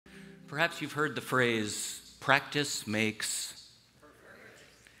Perhaps you've heard the phrase, practice makes.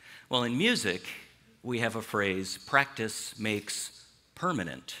 Well, in music, we have a phrase, practice makes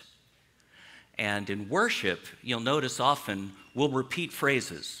permanent. And in worship, you'll notice often we'll repeat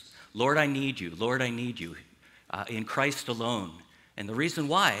phrases. Lord, I need you. Lord, I need you. In Christ alone. And the reason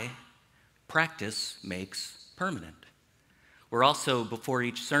why, practice makes permanent. We're also, before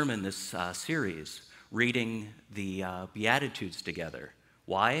each sermon this series, reading the Beatitudes together.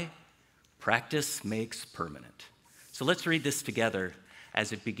 Why? Practice makes permanent. So let's read this together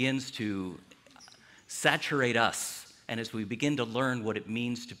as it begins to saturate us and as we begin to learn what it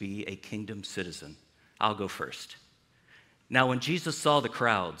means to be a kingdom citizen. I'll go first. Now, when Jesus saw the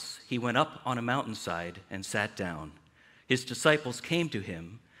crowds, he went up on a mountainside and sat down. His disciples came to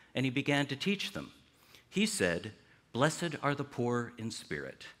him, and he began to teach them. He said, "Blessed are the poor in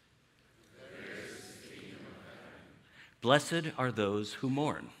spirit. Theirs is the kingdom of heaven. Blessed are those who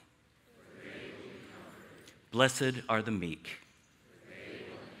mourn. For they will be comforted. Blessed are the meek. For they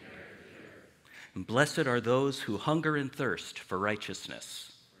will inherit the earth. And blessed are those who hunger and thirst for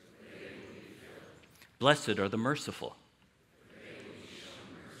righteousness. For they will be filled. Blessed are the merciful. For they will be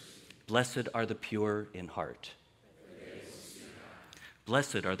shown mercy. Blessed are the pure in heart. For they will see God.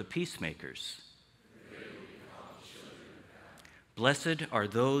 Blessed are the peacemakers. For they will be called children of God. Blessed are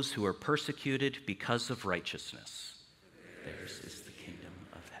those who are persecuted because of righteousness. Theirs is the kingdom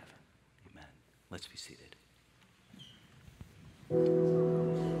of heaven. Amen. Let's be seated.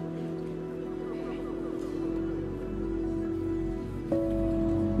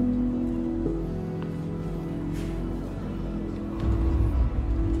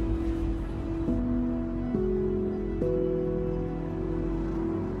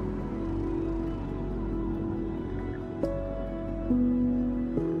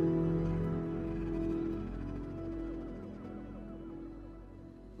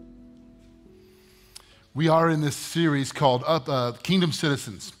 We are in this series called Kingdom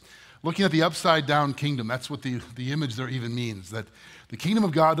Citizens, looking at the upside-down kingdom. That's what the image there even means, that the kingdom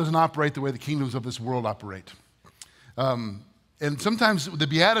of God doesn't operate the way the kingdoms of this world operate. And sometimes the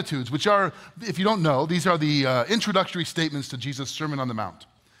Beatitudes, which are, if you don't know, these are the introductory statements to Jesus' Sermon on the Mount.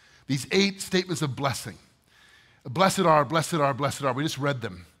 These 8 statements of blessing. Blessed are, blessed are, blessed are. We just read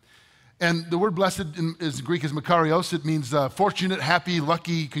them. And the word blessed in Greek is makarios. It means fortunate, happy,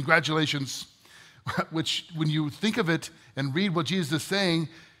 lucky, congratulations. Which, when you think of it and read what Jesus is saying,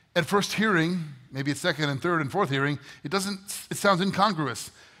 at first hearing, maybe at second and third and fourth hearing, it sounds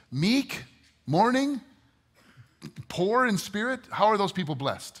incongruous. Meek, mourning, poor in spirit, how are those people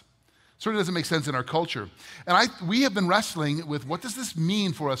blessed? Certainly doesn't make sense in our culture. And we have been wrestling with what does this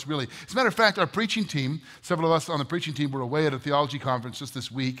mean for us really? As a matter of fact, our preaching team, several of us on the preaching team were away at a theology conference just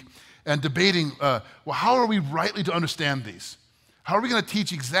this week and debating, well, how are we rightly to understand these? How are we going to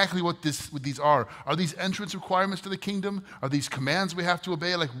teach exactly what these are? Are these entrance requirements to the kingdom? Are these commands we have to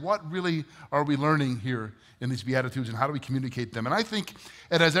obey? Like, what really are we learning here in these Beatitudes, and how do we communicate them? And I think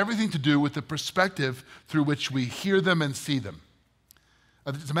it has everything to do with the perspective through which we hear them and see them.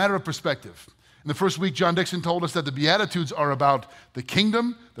 It's a matter of perspective. In the first week, John Dixon told us that the Beatitudes are about the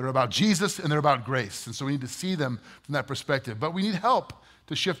kingdom, they're about Jesus, and they're about grace. And so we need to see them from that perspective. But we need help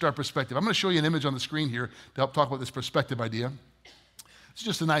to shift our perspective. I'm going to show you an image on the screen here to help talk about this perspective idea. It's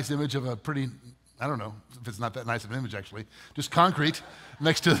just a nice image of a pretty, I don't know if it's not that nice of an image actually, just concrete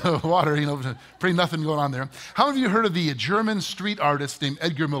next to the water, pretty nothing going on there. How many of you heard of the German street artist named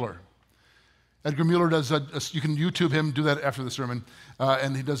Edgar Müller? Edgar Müller does, you can YouTube him, do that after the sermon,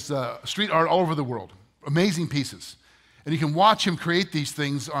 and he does street art all over the world, amazing pieces. And you can watch him create these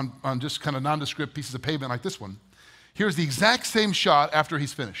things on just kind of nondescript pieces of pavement like this one. Here's the exact same shot after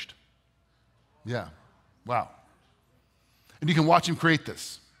he's finished. Yeah, wow. And you can watch him create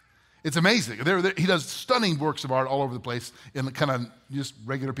this. It's amazing. He does stunning works of art all over the place in kind of just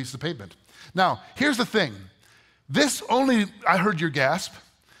regular pieces of pavement. Now, here's the thing. I heard your gasp.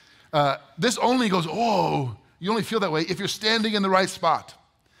 This only goes, oh, you only feel that way if you're standing in the right spot.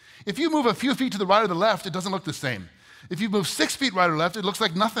 If you move a few feet to the right or the left, it doesn't look the same. If you move 6 feet right or left, it looks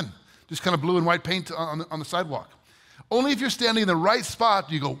like nothing. Just kind of blue and white paint on the sidewalk. Only if you're standing in the right spot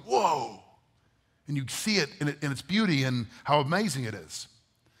do you go, whoa. And you see it in its beauty and how amazing it is.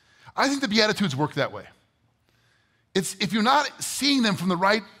 I think the Beatitudes work that way. If you're not seeing them from the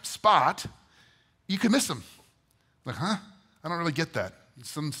right spot, you can miss them. Like, I don't really get that.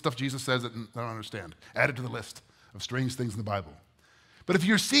 Some stuff Jesus says that I don't understand. Add it to the list of strange things in the Bible. But if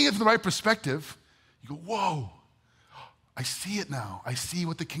you're seeing it from the right perspective, you go, whoa, I see it now. I see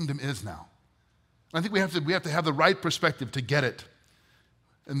what the kingdom is now. And I think we have to have the right perspective to get it.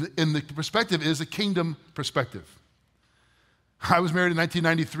 And the perspective is a kingdom perspective. I was married in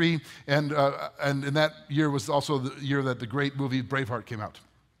 1993, and in that year was also the year that the great movie Braveheart came out.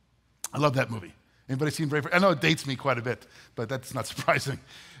 I love that movie. Anybody seen Braveheart? I know it dates me quite a bit, but that's not surprising.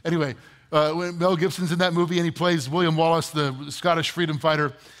 Anyway, when Mel Gibson's in that movie, and he plays William Wallace, the Scottish freedom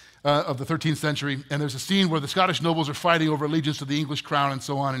fighter of the 13th century, and there's a scene where the Scottish nobles are fighting over allegiance to the English crown and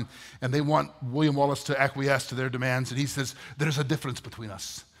so on, and they want William Wallace to acquiesce to their demands, and he says, there's a difference between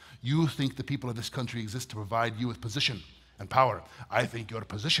us. You think the people of this country exist to provide you with position and power. I think your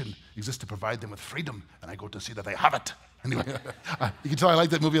position exists to provide them with freedom, and I go to see that they have it. Anyway, you can tell I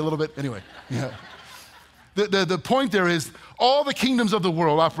like that movie a little bit. Anyway, yeah. The point there is all the kingdoms of the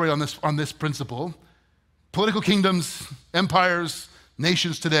world operate on this principle. Political kingdoms, empires,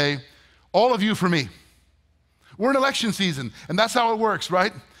 nations today, all of you for me. We're in election season, and that's how it works,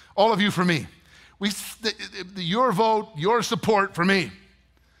 right? All of you for me. Your vote, your support for me.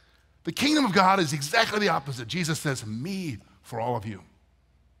 The kingdom of God is exactly the opposite. Jesus says, me for all of you.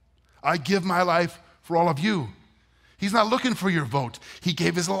 I give my life for all of you. He's not looking for your vote. He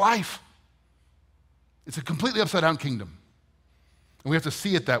gave his life. It's a completely upside down kingdom. And we have to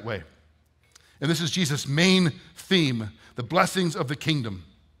see it that way. And this is Jesus' main theme, the blessings of the kingdom.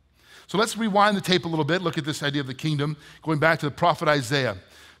 So let's rewind the tape a little bit, look at this idea of the kingdom, going back to the prophet Isaiah.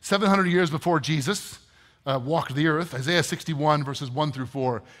 700 years before Jesus walked the earth, Isaiah 61, verses 1 through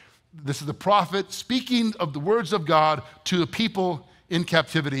 4. This is the prophet speaking of the words of God to a people in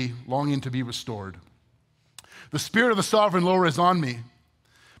captivity, longing to be restored. The Spirit of the Sovereign Lord is on me,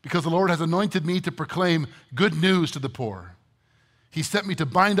 because the Lord has anointed me to proclaim good news to the poor. He sent me to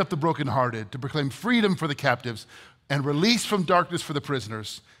bind up the brokenhearted, to proclaim freedom for the captives, and release from darkness for the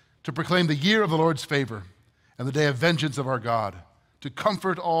prisoners, to proclaim the year of the Lord's favor and the day of vengeance of our God, to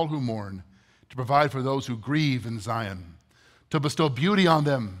comfort all who mourn, to provide for those who grieve in Zion, to bestow beauty on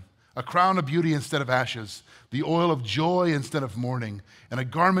them, a crown of beauty instead of ashes, the oil of joy instead of mourning, and a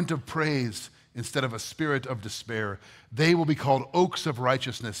garment of praise instead of a spirit of despair. They will be called oaks of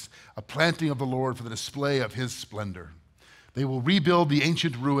righteousness, a planting of the Lord for the display of his splendor. They will rebuild the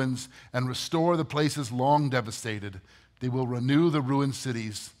ancient ruins and restore the places long devastated. They will renew the ruined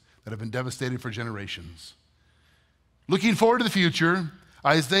cities that have been devastated for generations. Looking forward to the future,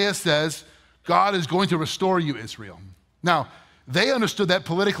 Isaiah says, God is going to restore you, Israel. Now, they understood that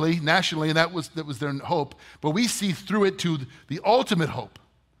politically, nationally, and that was their hope, but we see through it to the ultimate hope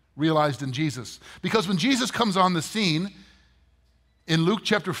realized in Jesus. Because when Jesus comes on the scene in Luke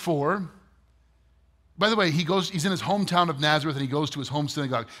chapter 4, by the way, he's in his hometown of Nazareth, and he goes to his home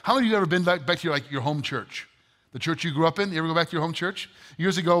synagogue. How many of you have ever been back to your home church? The church you grew up in? You ever go back to your home church?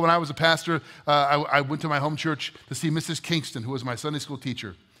 Years ago when I was a pastor, I went to my home church to see Mrs. Kingston, who was my Sunday school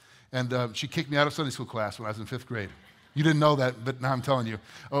teacher. And she kicked me out of Sunday school class when I was in 5th grade. You didn't know that, but now I'm telling you.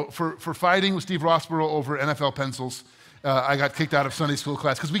 For fighting with Steve Rossborough over NFL pencils, I got kicked out of Sunday school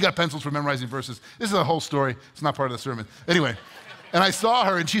class because we got pencils for memorizing verses. This is a whole story. It's not part of the sermon. Anyway, and I saw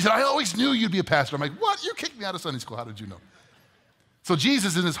her, and she said, I always knew you'd be a pastor. I'm like, what? You kicked me out of Sunday school. How did you know? So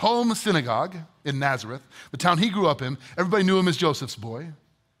Jesus, in his home synagogue in Nazareth, the town he grew up in, everybody knew him as Joseph's boy.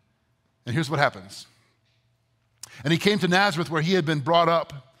 And here's what happens. And he came to Nazareth where he had been brought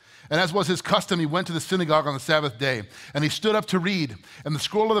up. And as was his custom, he went to the synagogue on the Sabbath day. And he stood up to read. And the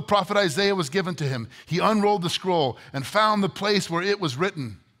scroll of the prophet Isaiah was given to him. He unrolled the scroll and found the place where it was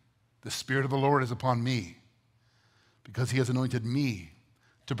written, the Spirit of the Lord is upon me, because he has anointed me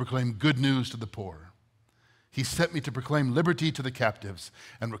to proclaim good news to the poor. He sent me to proclaim liberty to the captives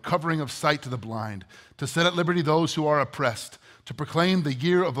and recovering of sight to the blind, to set at liberty those who are oppressed, to proclaim the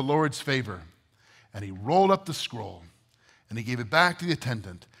year of the Lord's favor. And he rolled up the scroll, and he gave it back to the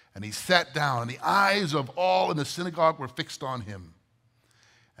attendant, and he sat down, and the eyes of all in the synagogue were fixed on him.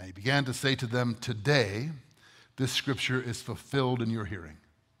 And he began to say to them, today, this scripture is fulfilled in your hearing.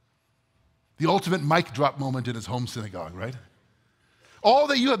 The ultimate mic drop moment in his home synagogue, right? All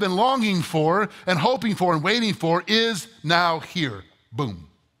that you have been longing for and hoping for and waiting for is now here. Boom.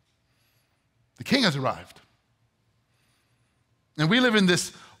 The king has arrived. And we live in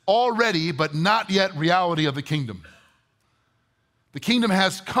this already but not yet reality of the kingdom. The kingdom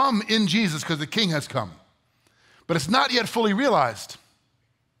has come in Jesus because the king has come. But it's not yet fully realized.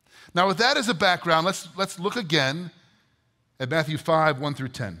 Now with that as a background, let's look again at Matthew 5, 1 through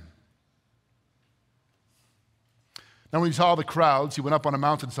 10. Now when he saw the crowds, he went up on a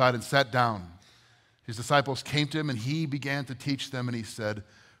mountainside and sat down. His disciples came to him, and he began to teach them, and he said,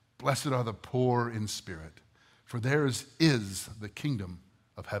 blessed are the poor in spirit, for theirs is the kingdom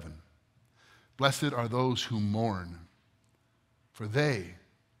of heaven. Blessed are those who mourn, for they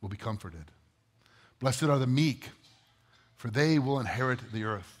will be comforted. Blessed are the meek, for they will inherit the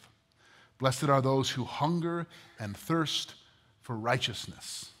earth. Blessed are those who hunger and thirst for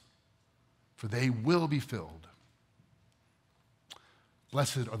righteousness, for they will be filled.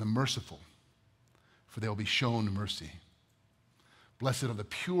 Blessed are the merciful, for they will be shown mercy. Blessed are the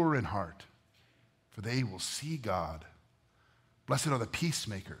pure in heart, for they will see God. Blessed are the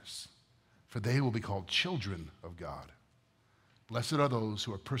peacemakers, for they will be called children of God. Blessed are those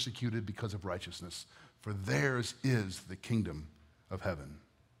who are persecuted because of righteousness, for theirs is the kingdom of heaven.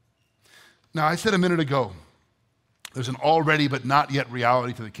 Now, I said a minute ago, there's an already but not yet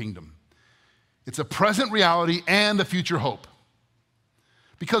reality to the kingdom. It's a present reality and a future hope.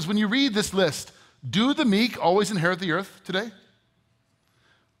 Because when you read this list, do the meek always inherit the earth today?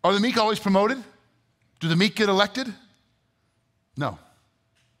 Are the meek always promoted? Do the meek get elected? No.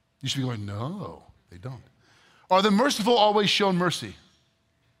 You should be going, no, they don't. Are the merciful always shown mercy?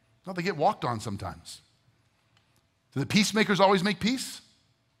 No, they get walked on sometimes. Do the peacemakers always make peace?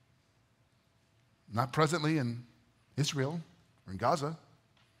 Not presently in Israel, or in Gaza,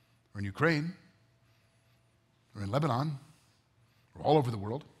 or in Ukraine, or in Lebanon, or all over the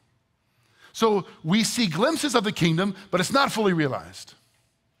world. So we see glimpses of the kingdom, but it's not fully realized.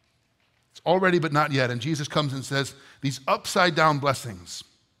 It's already but not yet. And Jesus comes and says, these upside down blessings.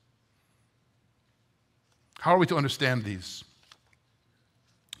 How are we to understand these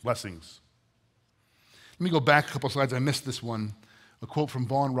blessings? Let me go back a couple slides. I missed this one. A quote from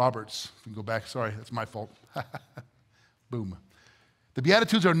Vaughan Roberts. If we can go back, sorry, that's my fault. Boom. The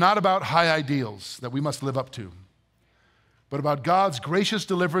Beatitudes are not about high ideals that we must live up to, but about God's gracious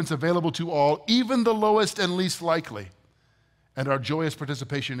deliverance available to all, even the lowest and least likely, and our joyous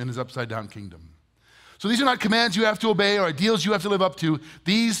participation in his upside-down kingdom. So these are not commands you have to obey or ideals you have to live up to.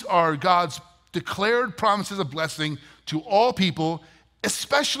 These are God's declared promises of blessing to all people,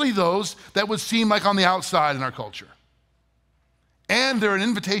 especially those that would seem like on the outside in our culture. And they're an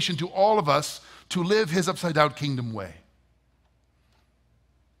invitation to all of us to live his upside-down kingdom way.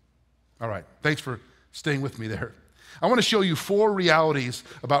 All right, thanks for staying with me there. I want to show you 4 realities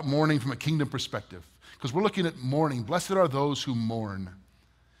about mourning from a kingdom perspective, because we're looking at mourning. Blessed are those who mourn.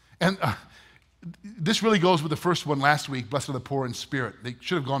 And this really goes with the first one last week, blessed are the poor in spirit. They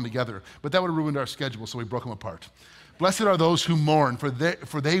should have gone together, but that would have ruined our schedule, so we broke them apart. Blessed are those who mourn, for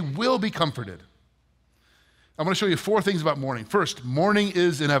they will be comforted. I'm going to show you 4 things about mourning. First, mourning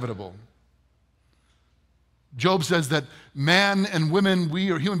is inevitable. Job says that man and women, we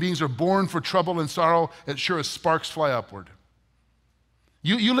or human beings, are born for trouble and sorrow as sure as sparks fly upward.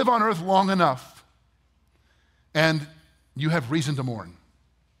 You live on earth long enough, and you have reason to mourn.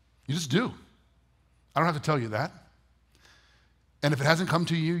 You just do. I don't have to tell you that. And if it hasn't come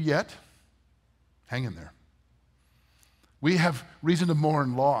to you yet, hang in there. We have reason to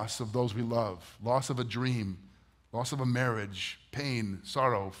mourn loss of those we love, loss of a dream, loss of a marriage, pain,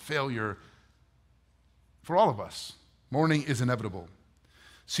 sorrow, failure. For all of us, mourning is inevitable.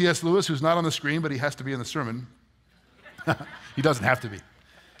 C.S. Lewis, who's not on the screen, but he has to be in the sermon. He doesn't have to be.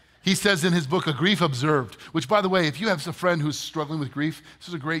 He says in his book, A Grief Observed, which, by the way, if you have a friend who's struggling with grief, this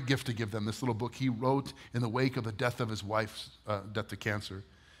is a great gift to give them, this little book he wrote in the wake of the death of his wife's death to cancer.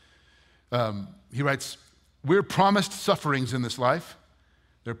 He writes, we're promised sufferings in this life.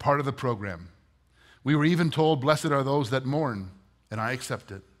 They're part of the program. We were even told, blessed are those that mourn, and I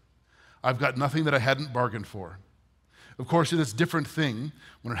accept it. I've got nothing that I hadn't bargained for. Of course, it is a different thing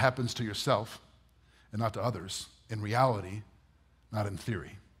when it happens to yourself and not to others, in reality, not in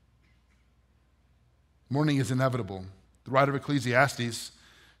theory. Mourning is inevitable. The writer of Ecclesiastes,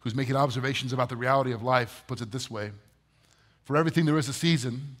 who's making observations about the reality of life, puts it this way: for everything there is a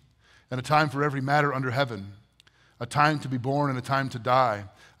season, and a time for every matter under heaven, a time to be born and a time to die,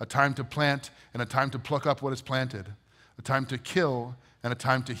 a time to plant and a time to pluck up what is planted, a time to kill and a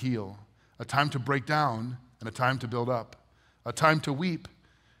time to heal, a time to break down and a time to build up, a time to weep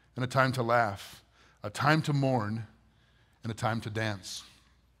and a time to laugh, a time to mourn and a time to dance.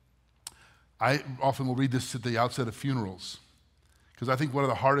 I often will read this at the outset of funerals, because I think one of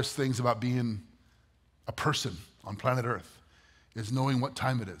the hardest things about being a person on planet Earth is knowing what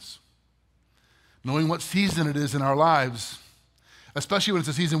time it is, knowing what season it is in our lives, especially when it's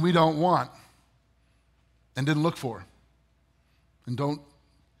a season we don't want and didn't look for and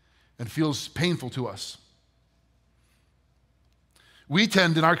feels painful to us. We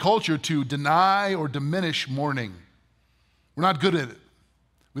tend in our culture to deny or diminish mourning. We're not good at it.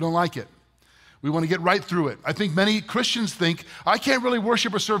 We don't like it. We want to get right through it. I think many Christians think, I can't really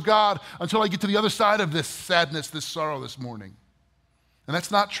worship or serve God until I get to the other side of this sadness, this sorrow, this mourning. And that's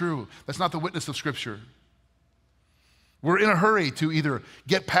not true. That's not the witness of Scripture. We're in a hurry to either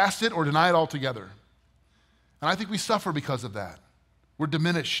get past it or deny it altogether. And I think we suffer because of that. We're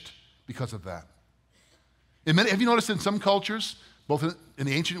diminished because of that. Have you noticed in some cultures, both in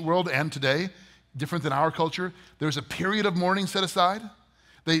the ancient world and today, different than our culture, there's a period of mourning set aside?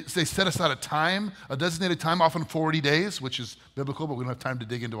 They set aside a time, a designated time, often 40 days, which is biblical, but we don't have time to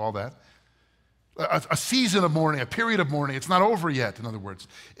dig into all that. A season of mourning, a period of mourning. It's not over yet, in other words.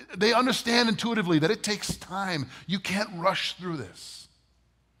 They understand intuitively that it takes time. You can't rush through this.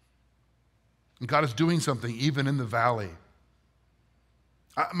 And God is doing something even in the valley.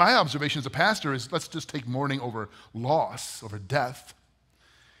 My observation as a pastor is, let's just take mourning over loss, over death,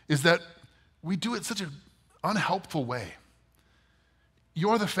 is that we do it in such an unhelpful way.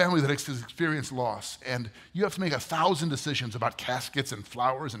 You're the family that has experienced loss, and you have to make 1,000 decisions about caskets and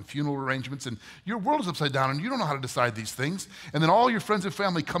flowers and funeral arrangements, and your world is upside down, and you don't know how to decide these things. And then all your friends and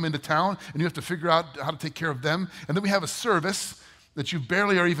family come into town, and you have to figure out how to take care of them. And then we have a service that you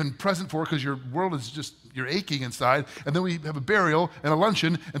barely are even present for because your world is just, you're aching inside. And then we have a burial and a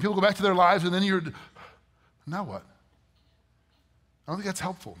luncheon, and people go back to their lives, and then now what? I don't think that's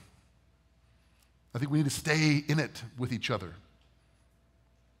helpful. I think we need to stay in it with each other.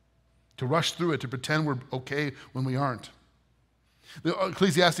 To rush through it, to pretend we're okay when we aren't. The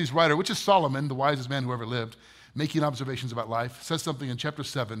Ecclesiastes writer, which is Solomon, the wisest man who ever lived, making observations about life, says something in chapter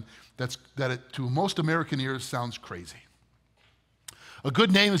 7 that to most American ears sounds crazy. A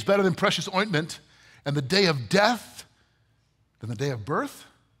good name is better than precious ointment, and the day of death than the day of birth.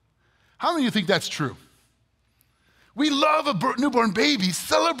 How many of you think that's true? We love a newborn baby,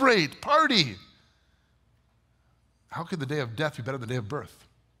 celebrate, party. How could the day of death be better than the day of birth?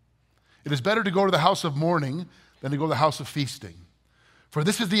 It is better to go to the house of mourning than to go to the house of feasting. For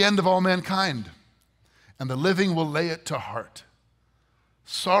this is the end of all mankind, and the living will lay it to heart.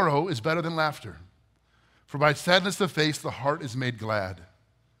 Sorrow is better than laughter, for by sadness of face the heart is made glad.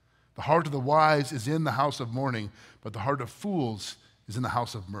 The heart of the wise is in the house of mourning, but the heart of fools is in the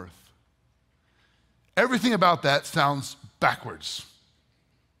house of mirth. Everything about that sounds backwards.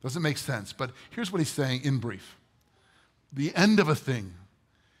 Doesn't make sense, but here's what he's saying in brief. The end of a thing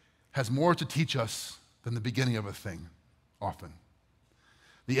has more to teach us than the beginning of a thing, often.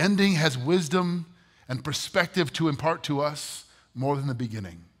 The ending has wisdom and perspective to impart to us more than the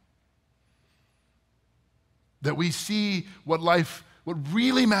beginning. That we see what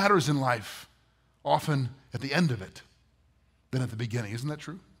really matters in life, often at the end of it than at the beginning. Isn't that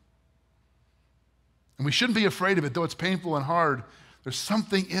true? And we shouldn't be afraid of it, though it's painful and hard. There's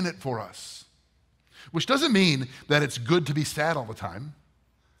something in it for us, which doesn't mean that it's good to be sad all the time,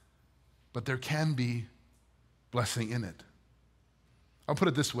 but there can be blessing in it. I'll put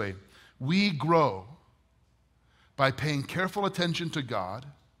it this way. We grow by paying careful attention to God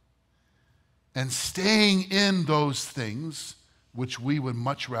and staying in those things which we would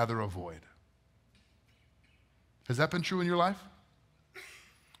much rather avoid. Has that been true in your life?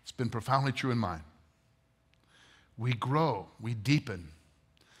 It's been profoundly true in mine. We grow, we deepen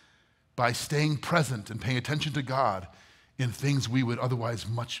by staying present and paying attention to God in things we would otherwise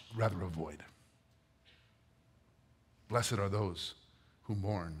much rather avoid. Blessed are those who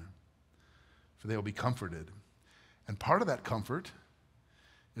mourn, for they will be comforted. And part of that comfort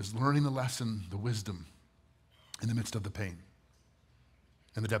is learning the lesson, the wisdom, in the midst of the pain,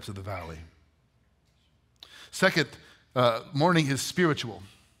 in the depths of the valley. Second, mourning is spiritual.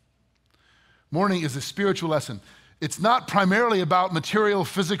 Mourning is a spiritual lesson. It's not primarily about material,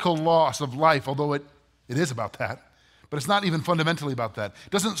 physical loss of life, although it is about that, but it's not even fundamentally about that.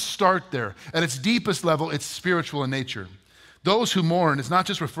 It doesn't start there. At its deepest level, it's spiritual in nature. Those who mourn is not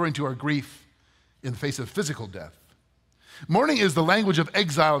just referring to our grief in the face of physical death. Mourning is the language of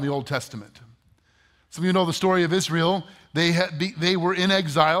exile in the Old Testament. Some of you know the story of Israel. They were in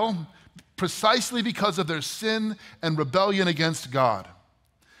exile precisely because of their sin and rebellion against God.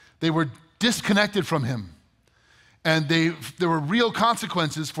 They were disconnected from Him, and there were real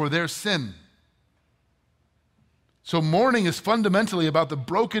consequences for their sin. So mourning is fundamentally about the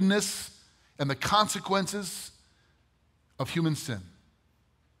brokenness and the consequences of human sin.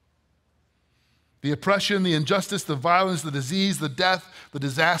 The oppression, the injustice, the violence, the disease, the death, the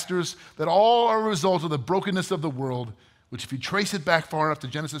disasters, that all are a result of the brokenness of the world, which if you trace it back far enough to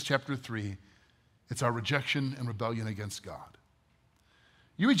Genesis chapter 3, it's our rejection and rebellion against God.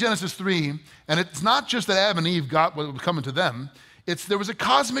 You read Genesis 3, and it's not just that Adam and Eve got what was coming to them. There was a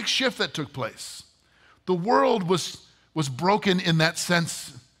cosmic shift that took place. The world was broken in that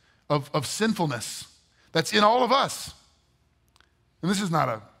sense of sinfulness that's in all of us. And this is not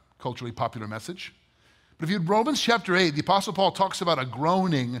a culturally popular message. But if you read Romans chapter 8, the Apostle Paul talks about a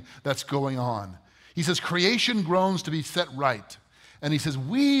groaning that's going on. He says, creation groans to be set right. And he says,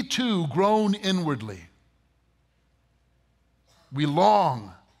 we too groan inwardly. We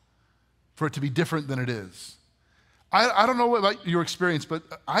long for it to be different than it is. I don't know about your experience, but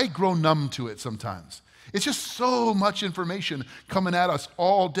I grow numb to it sometimes. It's just so much information coming at us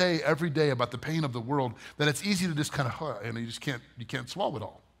all day, every day about the pain of the world that it's easy to just kind of, and you can't swallow it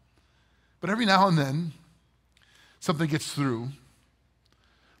all. But every now and then, something gets through.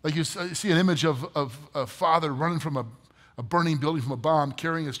 Like you see an image of a father running from a burning building from a bomb,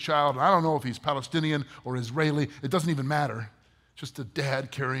 carrying his child. I don't know if he's Palestinian or Israeli. It doesn't even matter. Just a dad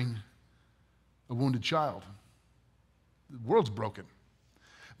carrying a wounded child. The world's broken.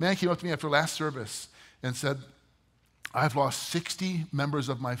 A man came up to me after last service and said, I've lost 60 members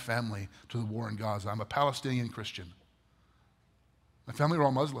of my family to the war in Gaza. I'm a Palestinian Christian. My family are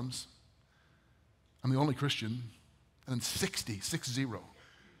all Muslims. I'm the only Christian. And 60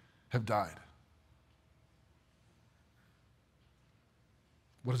 have died.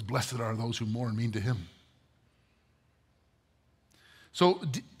 What is blessed are those who mourn mean to him? So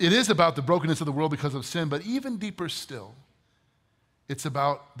it is about the brokenness of the world because of sin, but even deeper still, it's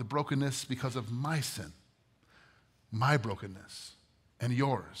about the brokenness because of my sin, my brokenness, and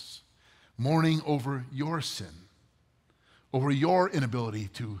yours. Mourning over your sin, over your inability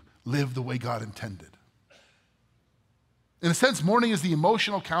to live the way God intended. In a sense, mourning is the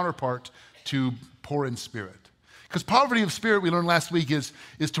emotional counterpart to poor in spirit. Because poverty of spirit, we learned last week, is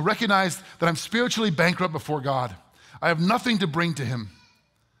to recognize that I'm spiritually bankrupt before God. I have nothing to bring to him.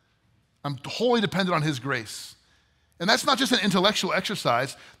 I'm wholly dependent on his grace. And that's not just an intellectual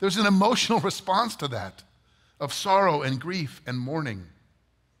exercise. There's an emotional response to that of sorrow and grief and mourning.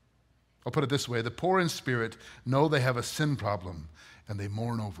 I'll put it this way. The poor in spirit know they have a sin problem and they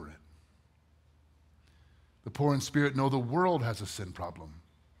mourn over it. The poor in spirit know the world has a sin problem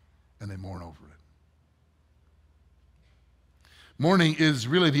and they mourn over it. Mourning is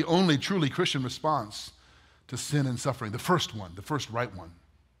really the only truly Christian response to sin and suffering, the first one, the first right one.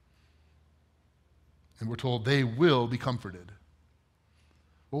 And we're told they will be comforted.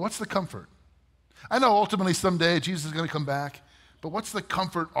 Well, what's the comfort? I know ultimately someday Jesus is going to come back, but what's the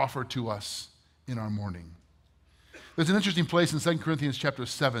comfort offered to us in our mourning? There's an interesting place in 2 Corinthians chapter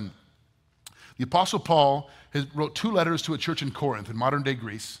 7. The Apostle Paul wrote 2 letters to a church in Corinth in modern-day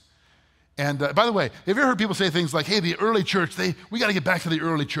Greece. And by the way, have you ever heard people say things like, hey, the early church, we got to get back to the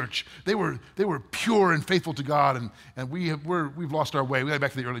early church. They were pure and faithful to God, and we've lost our way. We got to get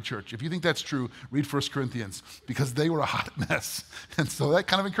back to the early church. If you think that's true, read 1 Corinthians, because they were a hot mess. And so that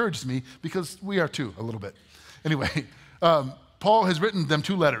kind of encourages me, because we are too, a little bit. Anyway, Paul has written them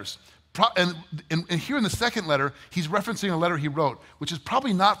 2 letters. And here in the second letter, he's referencing a letter he wrote, which is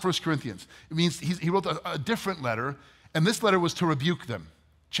probably not 1 Corinthians. It means he wrote a different letter, and this letter was to rebuke them,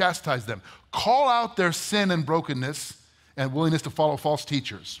 chastise them, call out their sin and brokenness and willingness to follow false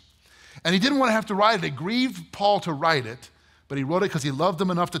teachers. And he didn't want to have to write it. It grieved Paul to write it, but he wrote it because he loved them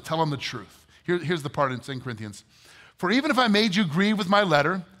enough to tell them the truth. Here's the part in 2 Corinthians. For even if I made you grieve with my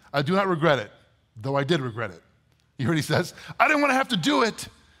letter, I do not regret it, though I did regret it. You hear what he says? I didn't want to have to do it,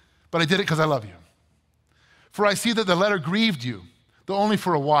 but I did it because I love you. For I see that the letter grieved you, though only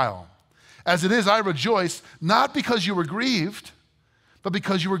for a while. As it is, I rejoice, not because you were grieved, but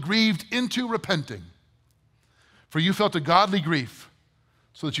because you were grieved into repenting. For you felt a godly grief,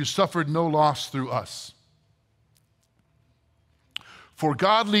 so that you suffered no loss through us. For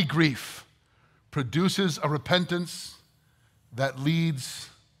godly grief produces a repentance that leads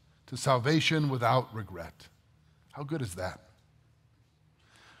to salvation without regret. How good is that?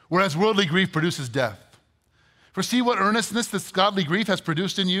 Whereas worldly grief produces death. For see what earnestness this godly grief has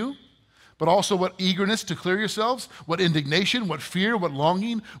produced in you, but also what eagerness to clear yourselves, what indignation, what fear, what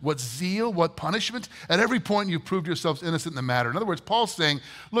longing, what zeal, what punishment. At every point you proved yourselves innocent in the matter. In other words, Paul's saying,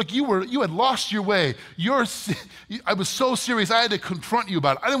 look, you had lost your way. I was so serious, I had to confront you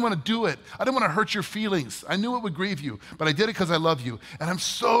about it. I didn't want to do it. I didn't want to hurt your feelings. I knew it would grieve you, but I did it because I love you. And I'm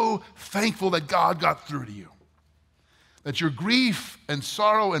so thankful that God got through to you. That your grief and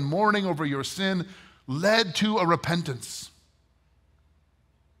sorrow and mourning over your sin led to a repentance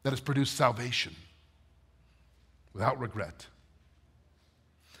that has produced salvation without regret.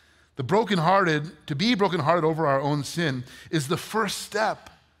 To be brokenhearted over our own sin is the first step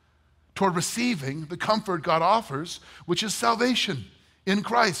toward receiving the comfort God offers, which is salvation in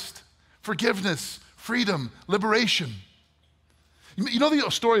Christ, forgiveness, freedom, liberation. You know the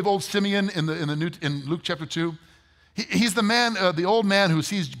story of old Simeon in Luke chapter 2? He's the man, the old man who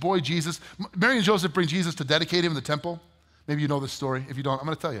sees boy Jesus. Mary and Joseph bring Jesus to dedicate him in the temple. Maybe you know this story. If you don't, I'm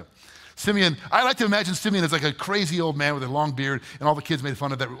going to tell you. Simeon, I like to imagine Simeon as like a crazy old man with a long beard, and all the kids made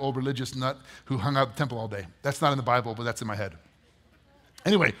fun of that old religious nut who hung out at the temple all day. That's not in the Bible, but that's in my head.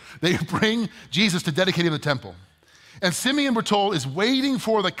 Anyway, they bring Jesus to dedicate him in the temple. And Simeon, we're told, is waiting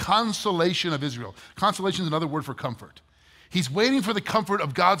for the consolation of Israel. Consolation is another word for comfort. He's waiting for the comfort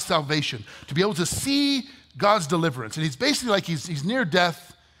of God's salvation, to be able to see God's deliverance. And he's basically like he's near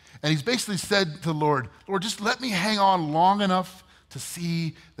death, and he's basically said to the Lord, Lord, just let me hang on long enough to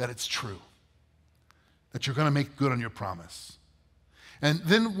see that it's true, that you're going to make good on your promise. And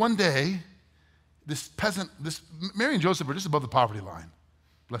then one day, Mary and Joseph are just above the poverty line.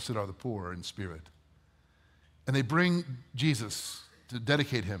 Blessed are the poor in spirit. And they bring Jesus to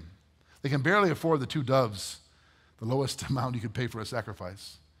dedicate him. They can barely afford the 2 doves, the lowest amount you could pay for a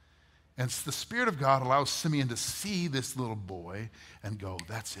sacrifice. And the Spirit of God allows Simeon to see this little boy and go,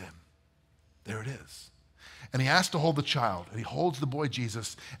 that's him. There it is. And he asks to hold the child, and he holds the boy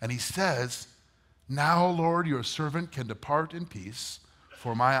Jesus, and he says, now, Lord, your servant can depart in peace,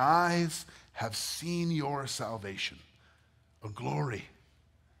 for my eyes have seen your salvation, a glory,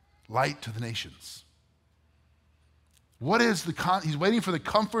 light to the nations. What is he's waiting for the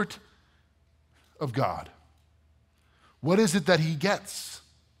comfort of God. What is it that he gets?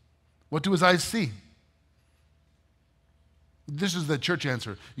 What do his eyes see? This is the church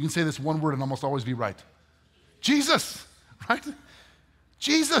answer. You can say this one word and almost always be right. Jesus, right?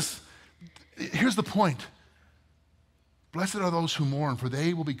 Jesus. Here's the point. Blessed are those who mourn, for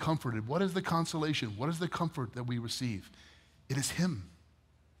they will be comforted. What is the consolation? What is the comfort that we receive? It is him.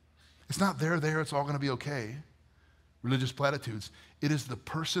 It's not there, it's all going to be okay. Religious platitudes. It is the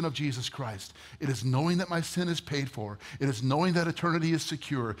person of Jesus Christ. It is knowing that my sin is paid for. It is knowing that eternity is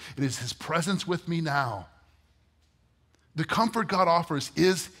secure. It is his presence with me now. The comfort God offers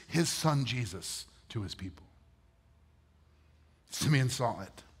is his son Jesus to his people. Simeon saw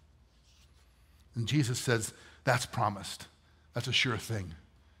it. And Jesus says, that's promised. That's a sure thing.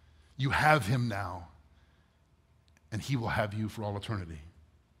 You have him now, and he will have you for all eternity.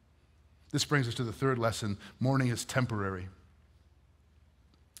 This brings us to the third lesson. Mourning is temporary.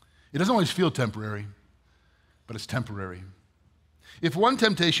 It doesn't always feel temporary, but it's temporary. If one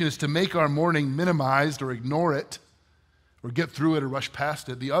temptation is to make our mourning minimized or ignore it, or get through it or rush past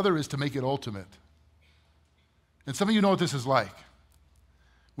it, the other is to make it ultimate. And some of you know what this is like.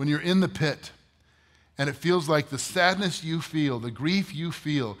 When you're in the pit, and it feels like the sadness you feel, the grief you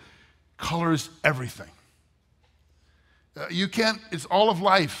feel, colors everything. It's all of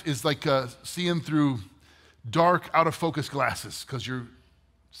life is like seeing through dark, out of focus glasses because you're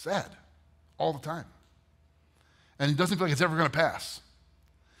sad all the time. And it doesn't feel like it's ever going to pass.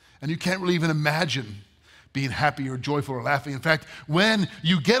 And you can't really even imagine being happy or joyful or laughing. In fact, when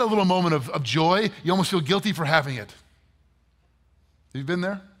you get a little moment of joy, you almost feel guilty for having it. Have you been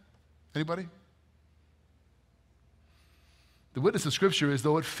there? Anybody? The witness of Scripture is,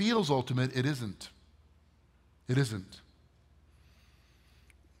 though it feels ultimate, it isn't. It isn't.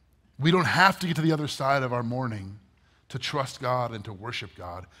 We don't have to get to the other side of our mourning to trust God and to worship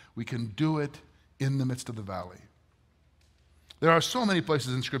God. We can do it in the midst of the valley. There are so many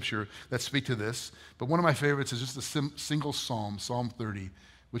places in Scripture that speak to this, but one of my favorites is just a single psalm, Psalm 30,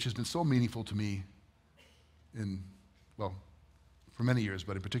 which has been so meaningful to me for many years,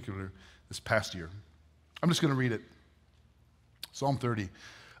 but in particular this past year. I'm just going to read it. Psalm 30.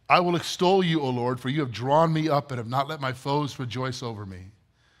 I will extol you, O Lord, for you have drawn me up and have not let my foes rejoice over me.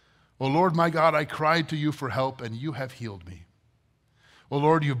 O Lord, my God, I cried to you for help, and you have healed me. O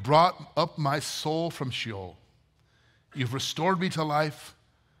Lord, you brought up my soul from Sheol. You've restored me to life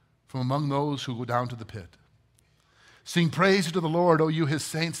from among those who go down to the pit. Sing praise to the Lord, O you his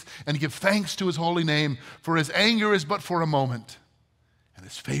saints, and give thanks to his holy name, for his anger is but for a moment, and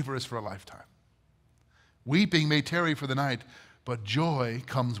his favor is for a lifetime. Weeping may tarry for the night, but joy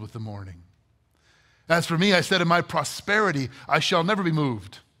comes with the morning. As for me, I said, in my prosperity I shall never be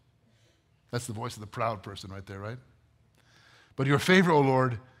moved. That's the voice of the proud person right there, right? But your favor, O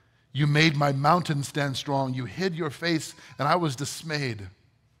Lord, you made my mountain stand strong. You hid your face, and I was dismayed.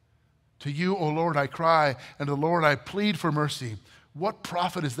 To you, O Lord, I cry, and to the Lord I plead for mercy. What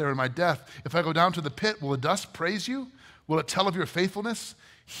profit is there in my death? If I go down to the pit, will the dust praise you? Will it tell of your faithfulness?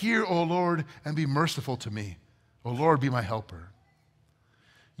 Hear, O Lord, and be merciful to me. O Lord, be my helper.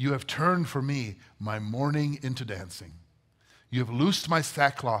 You have turned for me my mourning into dancing. You have loosed my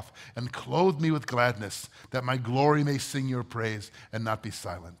sackcloth and clothed me with gladness, that my glory may sing your praise and not be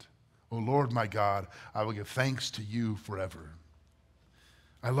silent. O Lord, my God, I will give thanks to you forever.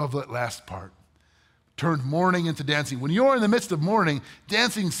 I love that last part. Turned mourning into dancing. When you're in the midst of mourning,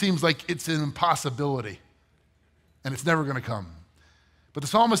 dancing seems like it's an impossibility, and it's never going to come. But the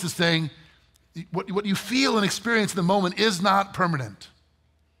psalmist is saying, what you feel and experience in the moment is not permanent.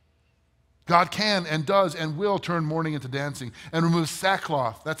 God can and does and will turn mourning into dancing and remove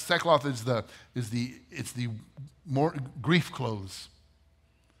sackcloth. That sackcloth is the grief clothes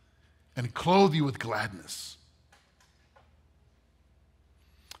and clothe you with gladness.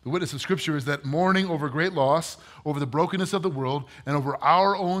 The witness of Scripture is that mourning over great loss, over the brokenness of the world, and over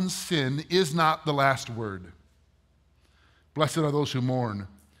our own sin is not the last word. Blessed are those who mourn,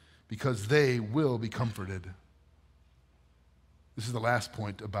 because they will be comforted. This is the last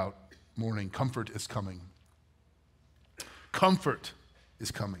point about mourning. Comfort is coming. Comfort is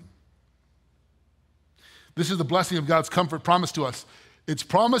coming. This is the blessing of God's comfort promised to us. It's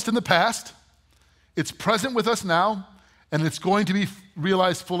promised in the past, it's present with us now, and it's going to be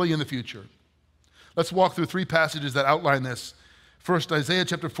realized fully in the future. Let's walk through 3 passages that outline this. First, Isaiah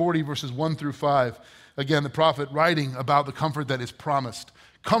chapter 40, verses 1 through 5. Again, the prophet writing about the comfort that is promised.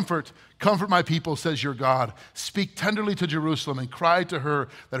 Comfort, comfort my people, says your God. Speak tenderly to Jerusalem and cry to her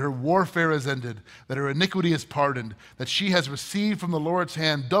that her warfare is ended, that her iniquity is pardoned, that she has received from the Lord's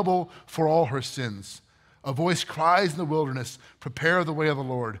hand double for all her sins. A voice cries in the wilderness, prepare the way of the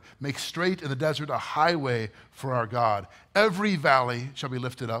Lord. Make straight in the desert a highway for our God. Every valley shall be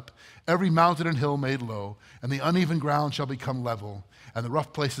lifted up, every mountain and hill made low, and the uneven ground shall become level, and the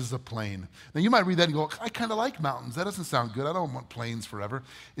rough places a plain. Now you might read that and go, I kind of like mountains. That doesn't sound good. I don't want plains forever.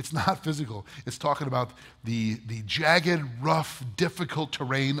 It's not physical. It's talking about the jagged, rough, difficult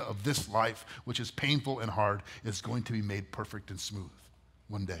terrain of this life, which is painful and hard, is going to be made perfect and smooth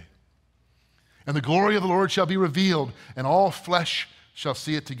one day. And the glory of the Lord shall be revealed, and all flesh shall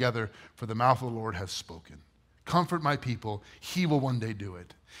see it together, for the mouth of the Lord has spoken. Comfort my people, he will one day do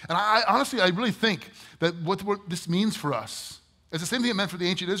it. And I honestly really think that what this means for us is the same thing it meant for the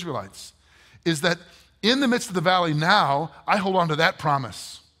ancient Israelites, is that in the midst of the valley now, I hold on to that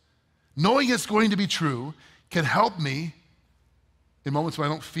promise. Knowing it's going to be true can help me in moments when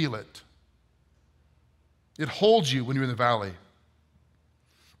I don't feel it. It holds you when you're in the valley.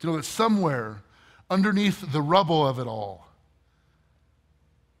 To know that somewhere underneath the rubble of it all,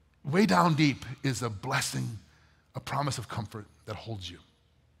 way down deep, is a blessing, a promise of comfort that holds you.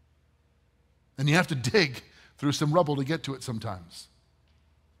 And you have to dig through some rubble to get to it sometimes.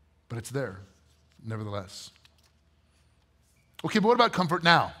 But it's there, nevertheless. Okay, but what about comfort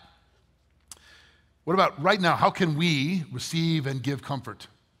now? What about right now? How can we receive and give comfort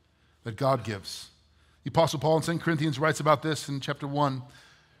that God gives? The Apostle Paul in 2 Corinthians writes about this in chapter 1.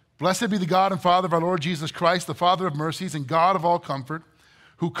 Blessed be the God and Father of our Lord Jesus Christ, the Father of mercies and God of all comfort,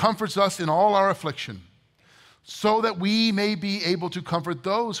 who comforts us in all our affliction, so that we may be able to comfort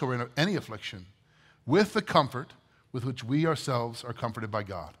those who are in any affliction with the comfort with which we ourselves are comforted by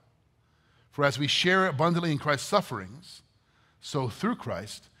God. For as we share abundantly in Christ's sufferings, so through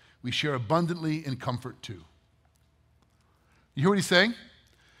Christ we share abundantly in comfort too. You hear what he's saying?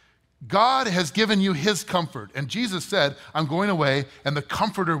 God has given you his comfort. And Jesus said, I'm going away and the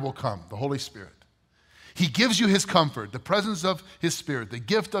comforter will come, the Holy Spirit. He gives you his comfort, the presence of his Spirit, the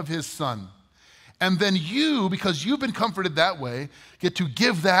gift of his Son. And then you, because you've been comforted that way, get to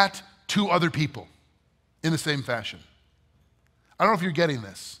give that to other people in the same fashion. I don't know if you're getting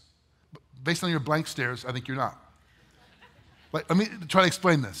this. But based on your blank stares, I think you're not. Let me try to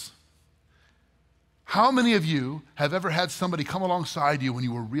explain this. How many of you have ever had somebody come alongside you when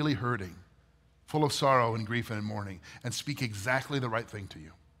you were really hurting, full of sorrow and grief and mourning, and speak exactly the right thing to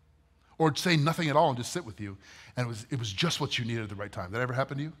you? Or say nothing at all and just sit with you, and it was just what you needed at the right time. Did that ever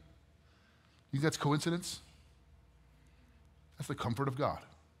happen to you? You think that's coincidence? That's the comfort of God.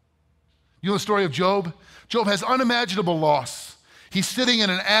 You know the story of Job? Job has unimaginable loss. He's sitting in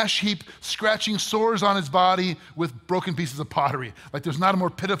an ash heap, scratching sores on his body with broken pieces of pottery. Like there's not a more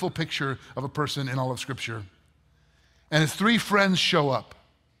pitiful picture of a person in all of Scripture. And his 3 friends show up.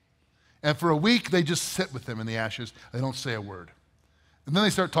 And for a week, they just sit with him in the ashes. They don't say a word. And then they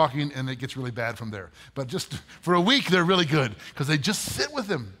start talking, and it gets really bad from there. But just for a week, they're really good because they just sit with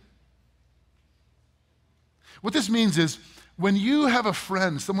him. What this means is, when you have a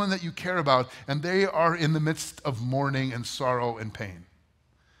friend, someone that you care about, and they are in the midst of mourning and sorrow and pain,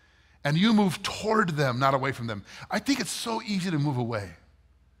 and you move toward them, not away from them, I think it's so easy to move away.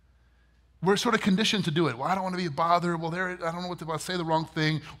 We're sort of conditioned to do it. Well, I don't want to be bothered. Well, I don't know what to say the wrong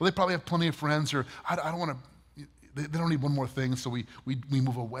thing. Well, they probably have plenty of friends, or I don't want to, they don't need one more thing, so we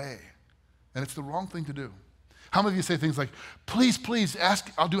move away. And it's the wrong thing to do. How many of you say things like, please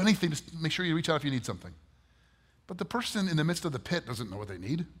ask, I'll do anything, just make sure you reach out if you need something. But the person in the midst of the pit doesn't know what they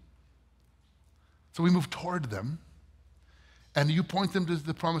need. So we move toward them, and you point them to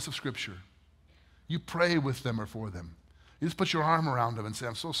the promise of Scripture. You pray with them or for them. You just put your arm around them and say,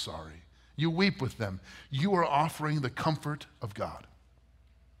 I'm so sorry. You weep with them. You are offering the comfort of God.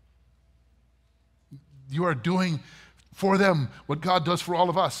 You are doing for them what God does for all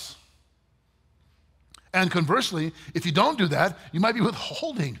of us. And conversely, if you don't do that, you might be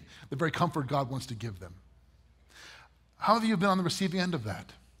withholding the very comfort God wants to give them. How many of you have been on the receiving end of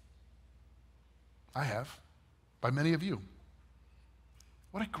that? I have, by many of you.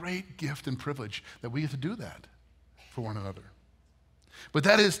 What a great gift and privilege that we get to do that for one another. But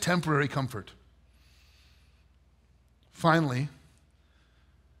that is temporary comfort. Finally,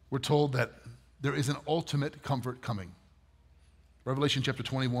 we're told that there is an ultimate comfort coming. Revelation chapter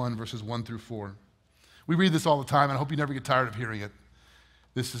 21, verses 1 through 4. We read this all the time, and I hope you never get tired of hearing it.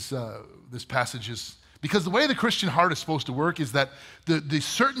 This passage is, because the way the Christian heart is supposed to work is that the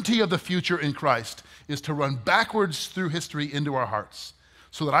certainty of the future in Christ is to run backwards through history into our hearts,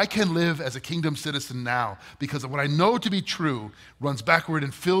 so that I can live as a kingdom citizen now, because of what I know to be true runs backward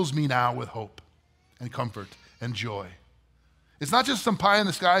and fills me now with hope and comfort and joy. It's not just some pie in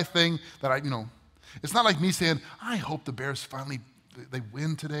the sky thing that it's not like me saying, I hope the Bears finally, they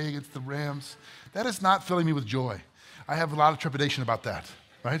win today against the Rams. That is not filling me with joy. I have a lot of trepidation about that,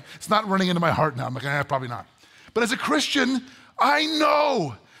 right? It's not running into my heart now. I'm like, probably not. But as a Christian, I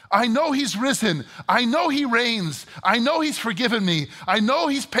know he's risen. I know he reigns. I know he's forgiven me. I know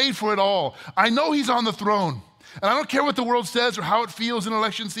he's paid for it all. I know he's on the throne. And I don't care what the world says or how it feels in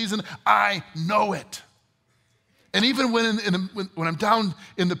election season. I know it. And even when I'm down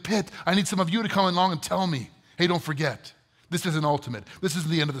in the pit, I need some of you to come along and tell me, hey, don't forget. This isn't ultimate. This isn't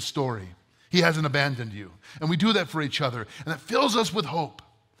the end of the story. He hasn't abandoned you. And we do that for each other. And that fills us with hope,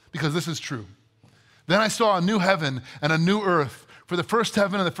 because this is true. Then I saw a new heaven and a new earth, for the first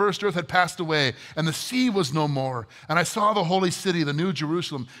heaven and the first earth had passed away, and the sea was no more. And I saw the holy city, the new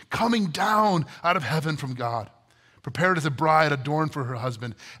Jerusalem, coming down out of heaven from God, prepared as a bride adorned for her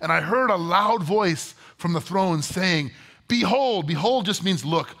husband. And I heard a loud voice from the throne saying, behold. Behold just means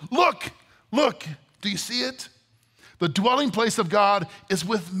look. Look, look. Do you see it? The dwelling place of God is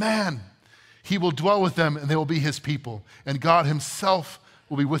with man. He will dwell with them, and they will be his people. And God himself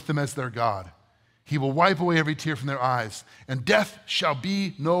will be with them as their God. He will wipe away every tear from their eyes, and death shall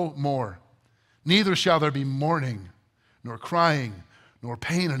be no more. Neither shall there be mourning, nor crying, nor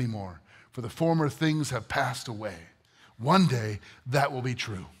pain anymore, for the former things have passed away. One day that will be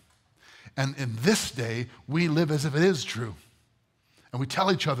true. And in this day, we live as if it is true. And we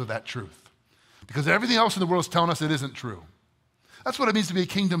tell each other that truth, because everything else in the world is telling us it isn't true. That's what it means to be a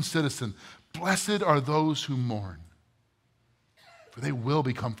kingdom citizen. Blessed are those who mourn, for they will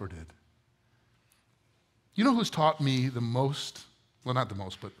be comforted. You know who's taught me the most, well, not the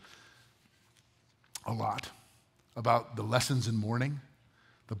most, but a lot about the lessons in mourning,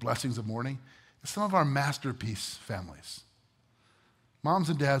 the blessings of mourning? It's some of our masterpiece families. Moms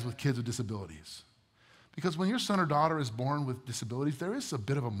and dads with kids with disabilities. Because when your son or daughter is born with disabilities, there is a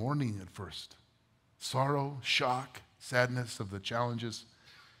bit of a mourning at first. Sorrow, shock, sadness of the challenges.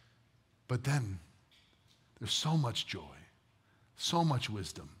 But then there's so much joy, so much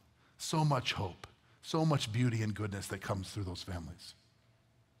wisdom, so much hope, so much beauty and goodness that comes through those families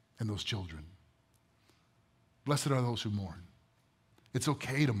and those children. Blessed are those who mourn. It's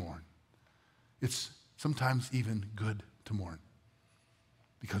okay to mourn. It's sometimes even good to mourn,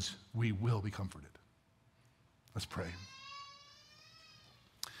 because we will be comforted. Let's pray.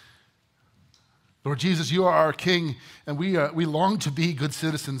 Lord Jesus, you are our King, and we long to be good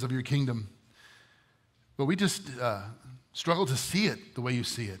citizens of your kingdom. But we just struggle to see it the way you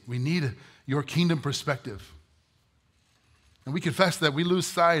see it. We need your kingdom perspective. And we confess that we lose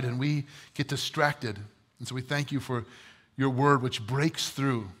sight and we get distracted. And so we thank you for your word, which breaks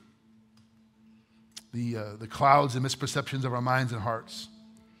through the clouds and misperceptions of our minds and hearts.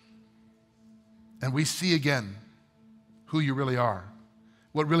 And we see again who you really are,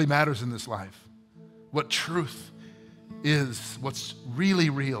 what really matters in this life, what truth is, what's really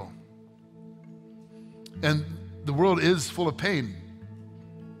real. And the world is full of pain,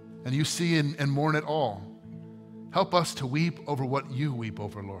 and you see and mourn it all. Help us to weep over what you weep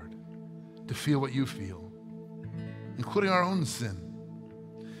over, Lord, to feel what you feel, including our own sin,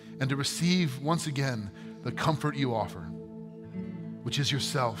 and to receive once again the comfort you offer, which is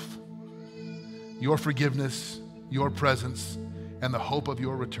yourself, your forgiveness, your presence, and the hope of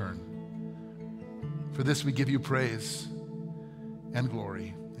your return. For this we give you praise and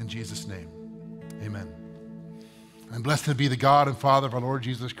glory in Jesus' name. Amen. And blessed to be the God and Father of our Lord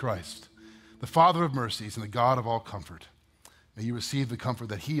Jesus Christ, the Father of mercies and the God of all comfort. May you receive the comfort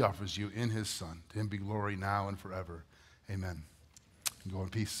that he offers you in his Son. To him be glory now and forever. Amen. And go in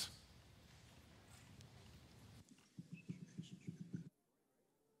peace.